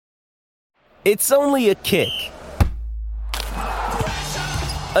It's only a kick,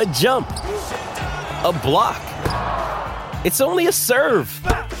 a jump, a block. It's only a serve.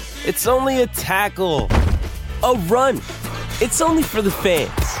 It's only a tackle, a run. It's only for the fans.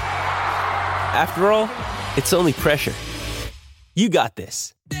 After all, it's only pressure. You got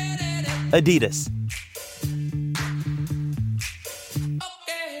this. Adidas.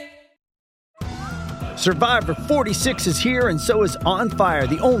 Survivor 46 is here, and so is On Fire,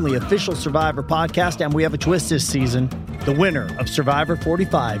 the only official Survivor podcast, and we have a twist this season. The winner of Survivor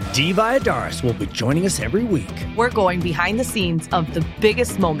 45, Dee Valladares, will be joining us every week. We're going behind the scenes of the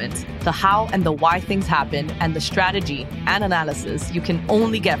biggest moments, the how and the why things happen, and the strategy and analysis you can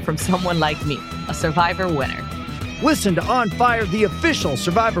only get from someone like me, a Survivor winner. Listen to On Fire, the official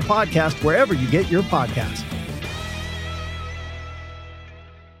Survivor podcast, wherever you get your podcast.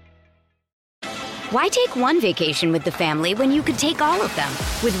 Why take one vacation with the family when you could take all of them?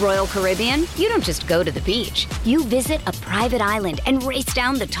 With Royal Caribbean, you don't just go to the beach. You visit a private island and race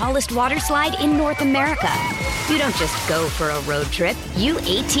down the tallest water slide in North America. You don't just go for a road trip. You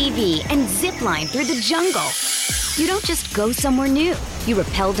ATV and zip line through the jungle. You don't just go somewhere new. You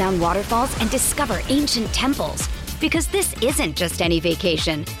rappel down waterfalls and discover ancient temples. Because this isn't just any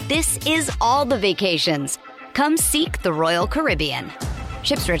vacation. This is all the vacations. Come seek the Royal Caribbean.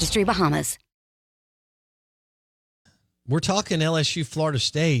 Ships Registry, Bahamas. We're talking LSU, Florida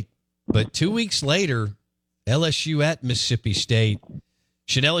State, but 2 weeks later, LSU at Mississippi State.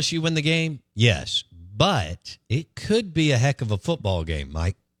 Should LSU win the game? Yes, but it could be a heck of a football game,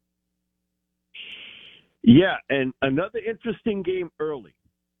 Mike. Yeah, and another interesting game early.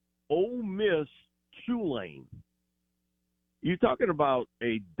 Ole Miss, Tulane. You're talking about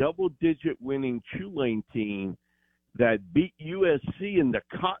a double-digit winning Tulane team that beat USC in the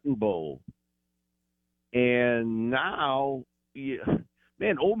Cotton Bowl. And now,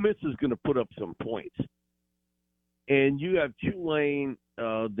 Ole Miss is going to put up some points. And you have Tulane,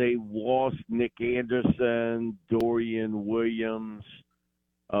 they lost Nick Anderson, Dorian Williams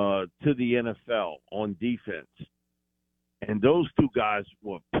to the NFL on defense. And those two guys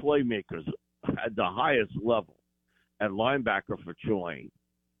were playmakers at the highest level at linebacker for Tulane.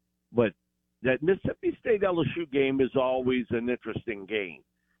 But that Mississippi State LSU game is always an interesting game.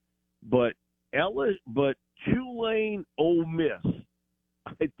 But Tulane, Ole Miss,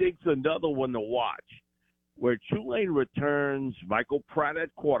 I think, is another one to watch, where Tulane returns Michael Pratt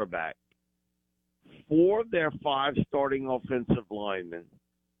at quarterback, 4 of their 5 starting offensive linemen.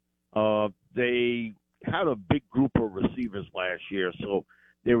 They had a big group of receivers last year, so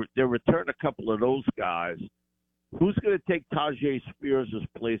they returned a couple of those guys. Who's going to take Tajay Spears'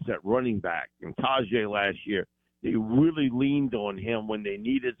 place at running back? And Tajay last year, they really leaned on him when they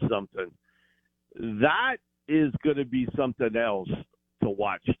needed something. That is going to be something else to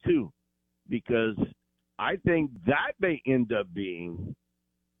watch, too, because I think that may end up being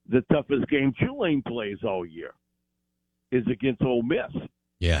the toughest game Tulane plays all year is against Ole Miss.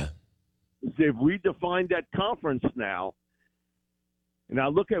 Yeah. They've redefined that conference now. And I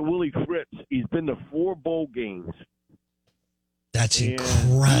look at Willie Fritz. He's been to 4 bowl games. That's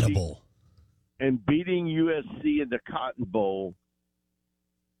incredible. Beating USC in the Cotton Bowl.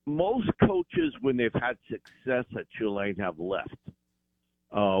 Most coaches, when they've had success at Tulane, have left.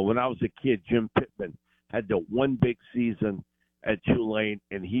 When I was a kid, Jim Pittman had the one big season at Tulane,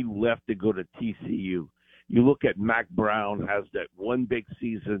 and he left to go to TCU. You look at Mac Brown, has that one big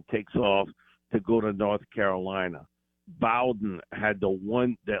season, takes off to go to North Carolina. Bowden had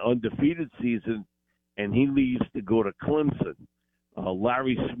the undefeated season, and he leaves to go to Clemson.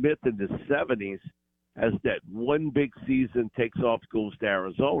 Larry Smith in the 70s has that one big season, takes off, goes to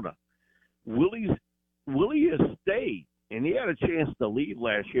Arizona. Willie has stayed, and he had a chance to leave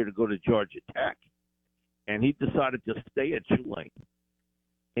last year to go to Georgia Tech, and he decided to stay at Tulane.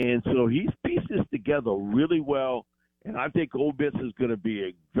 And so he's pieced this together really well, and I think Ole Miss is going to be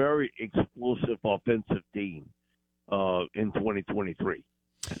a very explosive offensive team in 2023.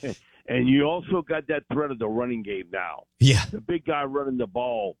 And you also got that threat of the running game now. Yeah. The big guy running the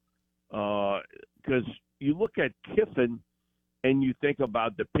ball. Because you look at Kiffin and you think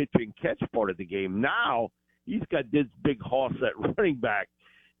about the pitch and catch part of the game. Now he's got this big horse at running back.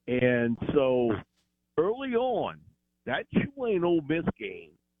 And so early on, that Tulane Ole Miss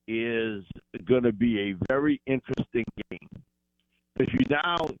game is going to be a very interesting game. Because you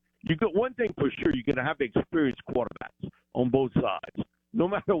got one thing for sure, you're going to have experienced quarterbacks on both sides. No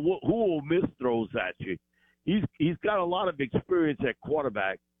matter who Ole Miss throws at you, he's got a lot of experience at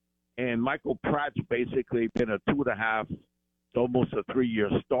quarterback. And Michael Pratt's basically been a 2.5 to almost a 3-year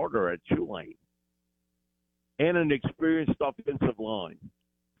starter at Tulane. And an experienced offensive line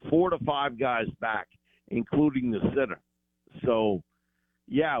 4 to 5 guys back, including the center. So,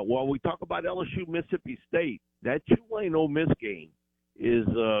 yeah, while we talk about LSU Mississippi State, that Tulane Ole Miss game is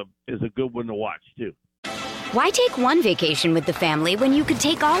a good one to watch too. Why take one vacation with the family when you could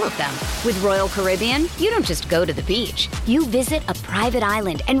take all of them? With Royal Caribbean, you don't just go to the beach. You visit a private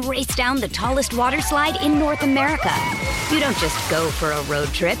island and race down the tallest water slide in North America. You don't just go for a road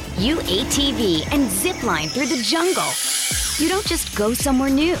trip. You ATV and zip line through the jungle. You don't just go somewhere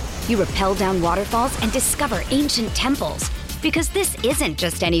new. You rappel down waterfalls and discover ancient temples. Because this isn't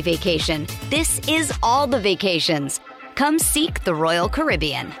just any vacation. This is all the vacations. Come seek the Royal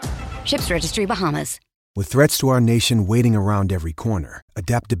Caribbean. Ships Registry, Bahamas. With threats to our nation waiting around every corner,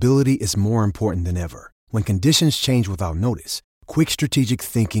 adaptability is more important than ever. When conditions change without notice, quick strategic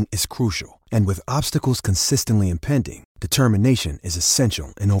thinking is crucial. And with obstacles consistently impending, determination is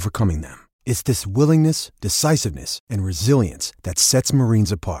essential in overcoming them. It's this willingness, decisiveness, and resilience that sets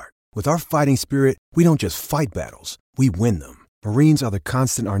Marines apart. With our fighting spirit, we don't just fight battles, we win them. Marines are the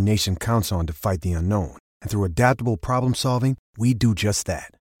constant our nation counts on to fight the unknown. And through adaptable problem solving, we do just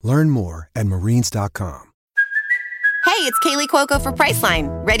that. Learn more at marines.com. Hey, it's Kaylee Cuoco for Priceline.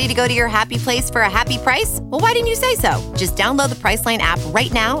 Ready to go to your happy place for a happy price? Well, why didn't you say so? Just download the Priceline app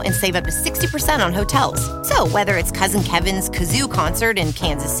right now and save up to 60% on hotels. So whether it's Cousin Kevin's Kazoo Concert in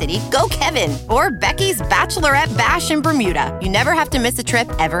Kansas City, go Kevin, or Becky's Bachelorette Bash in Bermuda, you never have to miss a trip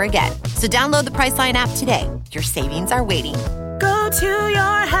ever again. So download the Priceline app today. Your savings are waiting. Go to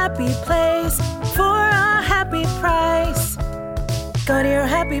your happy place for a happy price. Go to your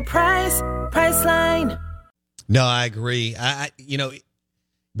happy price, Priceline. No, I agree.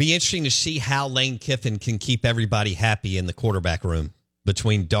 Be interesting to see how Lane Kiffin can keep everybody happy in the quarterback room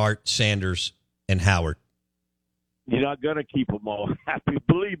between Dart, Sanders, and Howard. You're not going to keep them all happy.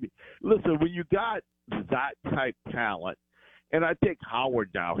 Believe me. Listen, when you got that type talent, and I think Howard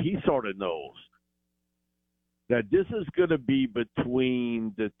now, he sort of knows that this is going to be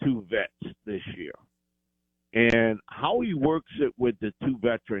between the two vets this year. And how he works it with the two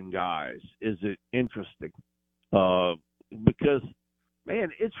veteran guys is interesting. Because, man,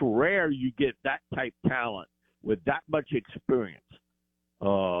 it's rare you get that type talent with that much experience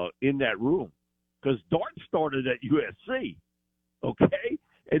in that room. Because Dart started at USC, okay?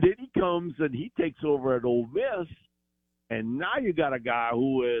 And then he comes and he takes over at Ole Miss, and now you got a guy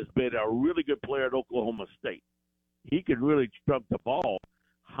who has been a really good player at Oklahoma State. He can really trump the ball.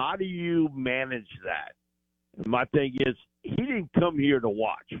 How do you manage that? And my thing is, he didn't come here to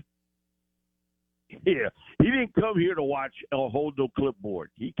watch. Yeah, he didn't come here to watch or hold no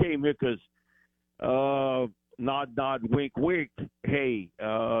clipboard. He came here because nod, nod, wink, wink. Hey,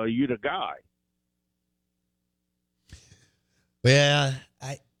 you the guy. Yeah,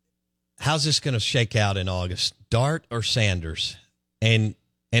 how's this going to shake out in August? Dart or Sanders? And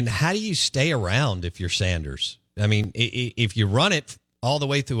how do you stay around if you're Sanders? I mean, if you run it all the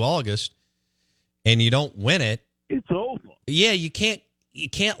way through August and you don't win it, it's over. Yeah, you can't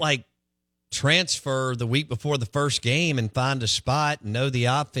like transfer the week before the first game and find a spot and know the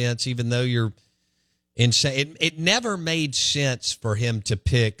offense, even though you're insane. It never made sense for him to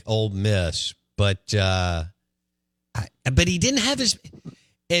pick Ole Miss, but he didn't have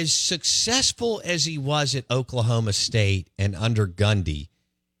as successful as he was at Oklahoma State and under Gundy.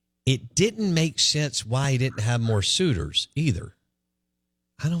 It didn't make sense why he didn't have more suitors either.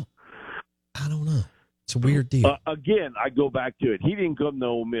 I don't know. It's a weird deal. Again, I go back to it. He didn't come to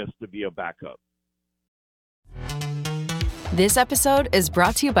Ole Miss to be a backup. This episode is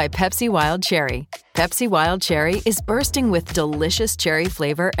brought to you by Pepsi Wild Cherry. Pepsi Wild Cherry is bursting with delicious cherry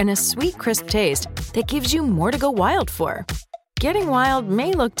flavor and a sweet, crisp taste that gives you more to go wild for. Getting wild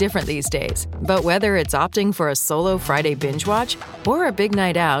may look different these days, but whether it's opting for a solo Friday binge watch or a big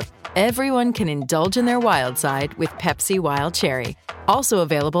night out, everyone can indulge in their wild side with Pepsi Wild Cherry. Also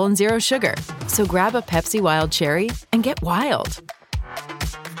available in Zero Sugar. So grab a Pepsi Wild Cherry and get wild.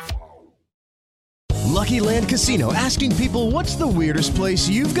 Lucky Land Casino, asking people, what's the weirdest place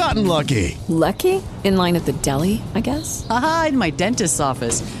you've gotten lucky? Lucky? In line at the deli, I guess? Aha, in my dentist's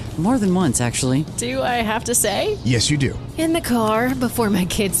office. More than once, actually. Do I have to say? Yes, you do. In the car before my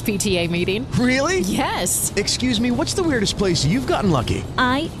kids' PTA meeting. Really? Yes. Excuse me, what's the weirdest place you've gotten lucky?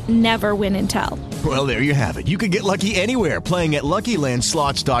 I never win and tell. Well, there you have it. You can get lucky anywhere, playing at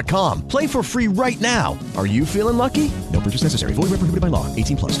LuckyLandSlots.com. Play for free right now. Are you feeling lucky? No purchase necessary. Void where prohibited by law.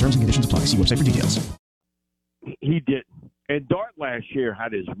 18+. Terms and conditions apply. See website for details. He didn't. And Dart last year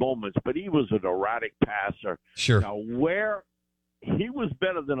had his moments, but he was an erratic passer. Sure. Now, where he was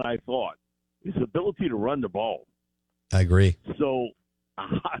better than I thought, his ability to run the ball. I agree. So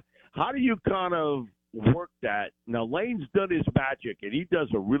how do you kind of work that. Now, Lane's done his magic, and he does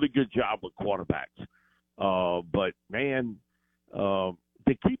a really good job with quarterbacks. But, man, to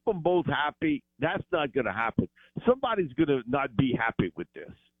keep them both happy, that's not going to happen. Somebody's going to not be happy with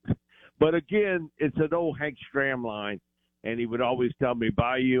this. But, again, it's an old Hank Stram line, and he would always tell me,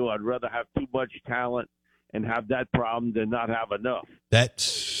 Bayou, I'd rather have too much talent and have that problem than not have enough.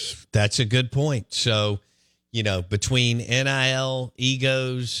 That's a good point. So, between NIL,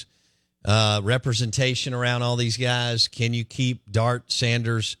 egos, representation around all these guys, can you keep Dart,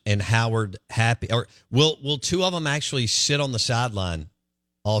 Sanders, and Howard happy? Or will two of them actually sit on the sideline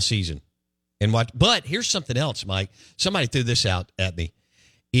all season and watch? But here's something else, Mike. Somebody threw this out at me.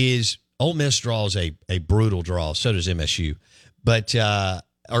 Is Ole Miss draws a brutal draw. So does MSU. But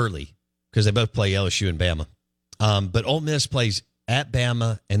early, because they both play LSU and Bama. But Ole Miss plays at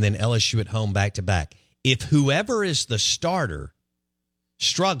Bama and then LSU at home back-to-back. If whoever is the starter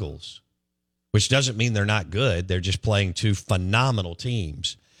struggles, which doesn't mean they're not good, they're just playing two phenomenal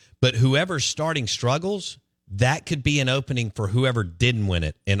teams, but whoever's starting struggles, that could be an opening for whoever didn't win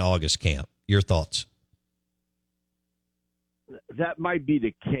it in August camp. Your thoughts? That might be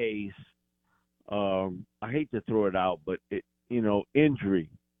the case. I hate to throw it out, but injury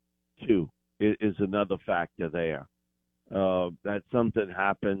too is another factor there. That something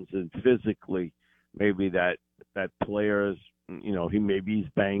happens, and physically, maybe that player's, he's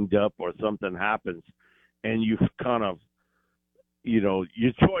banged up or something happens, and you've kind of, your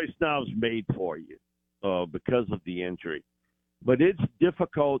choice now is made for you because of the injury. But it's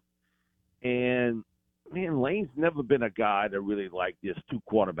difficult, and man, Lane's never been a guy that really liked this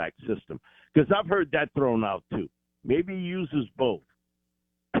two-quarterback system, because I've heard that thrown out too. Maybe he uses both.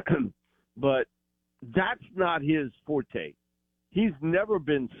 But that's not his forte. He's never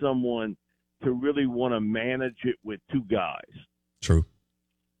been someone to really want to manage it with two guys. True.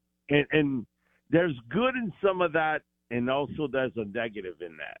 And there's good in some of that, and also there's a negative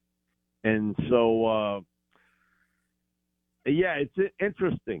in that. And so, it's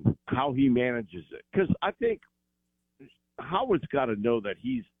interesting how he manages it. Because I think Howard's got to know that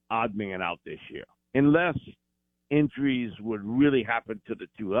he's odd man out this year, unless injuries would really happen to the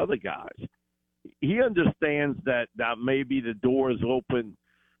two other guys. He understands that maybe the door is open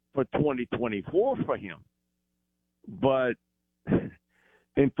for 2024 for him. But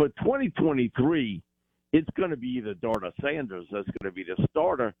and for 2023, it's going to be either Dart or Sanders that's going to be the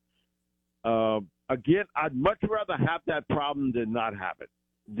starter. Again, I'd much rather have that problem than not have it.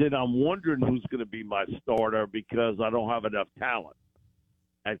 Then I'm wondering who's going to be my starter because I don't have enough talent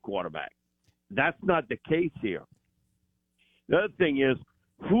at quarterback. That's not the case here. The other thing is,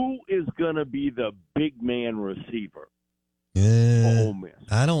 who is going to be the big man receiver for Ole Miss?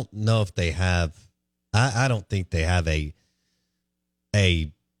 I don't know if they have. I don't think they have a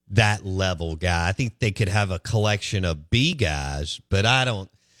that level guy. I think they could have a collection of B guys, but I don't.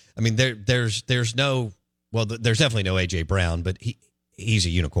 I mean, there's no. Well, there's definitely no A.J. Brown, but he's a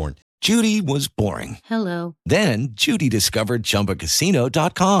unicorn. Judy was boring. Hello. Then Judy discovered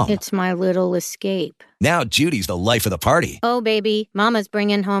ChumbaCasino.com. It's my little escape. Now Judy's the life of the party. Oh, baby, mama's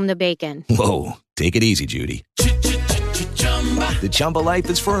bringing home the bacon. Whoa, take it easy, Judy. The Chumba life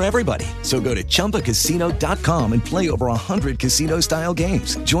is for everybody. So go to ChumbaCasino.com and play over 100 casino-style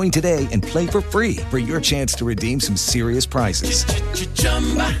games. Join today and play for free for your chance to redeem some serious prizes.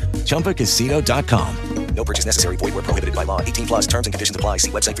 ChumbaCasino.com. No purchase necessary. Void where prohibited by law. 18+ terms and conditions apply.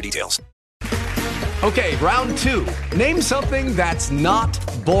 See website for details. Okay, round two. Name something that's not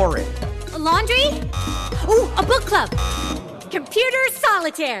boring. A laundry? Ooh, a book club. Computer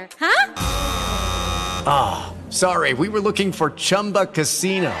solitaire, huh? Ah, sorry. We were looking for Chumba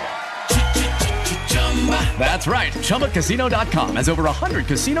Casino. That's right. ChumbaCasino.com has over 100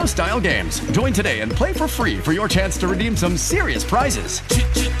 casino-style games. Join today and play for free for your chance to redeem some serious prizes.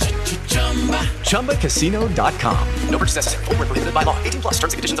 ChumbaCasino.com. No purchase necessary. Void where prohibited by law. 18+ terms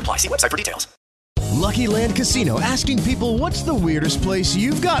and conditions apply. See website for details. Lucky Land Casino, asking people, what's the weirdest place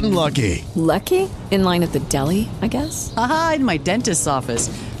you've gotten lucky? Lucky? In line at the deli, I guess? Aha, in my dentist's office.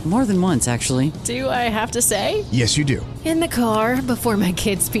 More than once, actually. Do I have to say? Yes, you do. In the car before my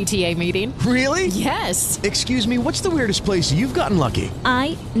kids' PTA meeting. Really? Yes. Excuse me, what's the weirdest place you've gotten lucky?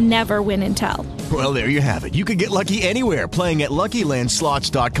 I never win and tell. Well, there you have it. You can get lucky anywhere, playing at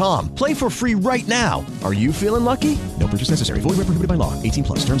LuckyLandSlots.com. Play for free right now. Are you feeling lucky? No purchase necessary. Void where prohibited by law.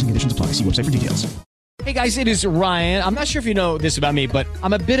 18+ terms and conditions apply. See website for details. Hey guys, it is Ryan. I'm not sure if you know this about me, but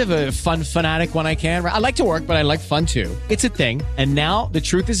I'm a bit of a fun fanatic when I can. I like to work, but I like fun too. It's a thing. And now the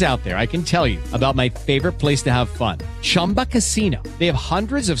truth is out there. I can tell you about my favorite place to have fun. Chumba Casino. They have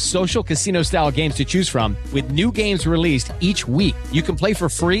hundreds of social casino style games to choose from with new games released each week. You can play for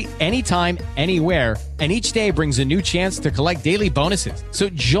free anytime, anywhere. And each day brings a new chance to collect daily bonuses. So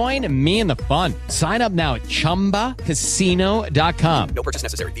join me in the fun. Sign up now at ChumbaCasino.com. No purchase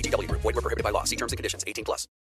necessary. VGW Group. Void where prohibited by law. See terms and conditions. 18+.